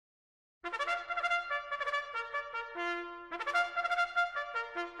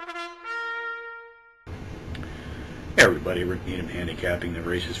Hey everybody, Rick Needham handicapping the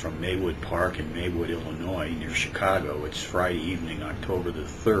races from Maywood Park in Maywood, Illinois near Chicago. It's Friday evening, October the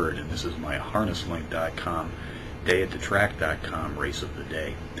 3rd, and this is my harnesslink.com, dayatthetrack.com race of the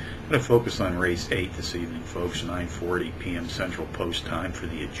day. I'm going to focus on race 8 this evening, folks, 9:40 p.m. Central Post Time for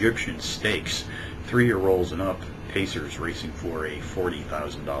the Egyptian Stakes. 3-year-olds and up, Pacers racing for a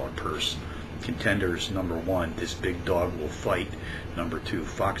 $40,000 purse. Contenders: number 1, This Big Dog Will Fight; number 2,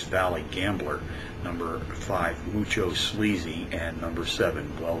 Fox Valley Gambler; number 5, Mucho Sleazy; and number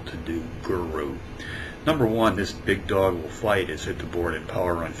 7, Well-To-Do Guru. Number 1, This Big Dog Will Fight, has hit the board in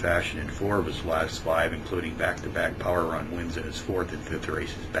power run fashion in 4 of his last 5, including back-to-back power run wins in his 4th and 5th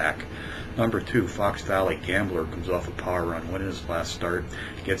races back. Number 2, Fox Valley Gambler, comes off a power run win in his last start,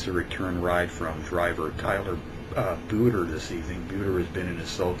 gets a return ride from driver Tyler Buter this evening. Buter has been in a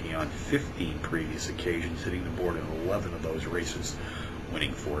sulky on 15 previous occasions, hitting the board in 11 of those races,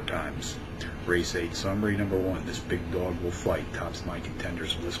 winning 4 times. Race 8 summary: number 1, This Big Dog Will Fight, tops my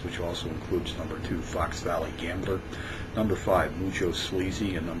contenders list, which also includes number 2, Fox Valley Gambler, number 5, Mucho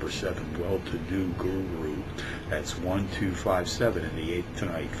Sleazy, and number 7, Well-To-Do Guru. That's 1, 2, 5, 7 in the 8th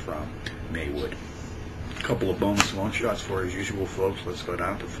tonight from Maywood. A couple of bonus long shots for as usual, folks. Let's go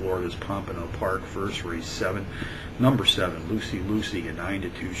down to Florida's Pompano Park first, race 7. Number 7, Lucy Lucy, a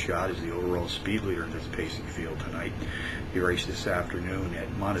 9-2 shot, is the overall speed leader in this pacing field tonight. He raced this afternoon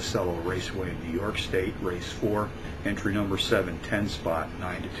at Monticello Raceway in New York State, race 4. Entry number 7, 10 spot,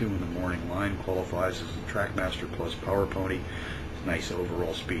 9-2 in the morning line, qualifies as a Trackmaster Plus Power Pony. Nice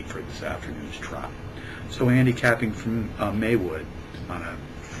overall speed for this afternoon's trot. So handicapping from Maywood on a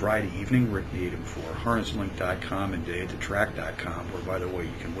Friday evening, Rick Needham for harnesslink.com and dayatthetrack.com, where, by the way,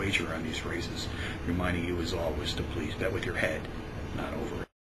 you can wager on these races, reminding you as always to please bet with your head, not over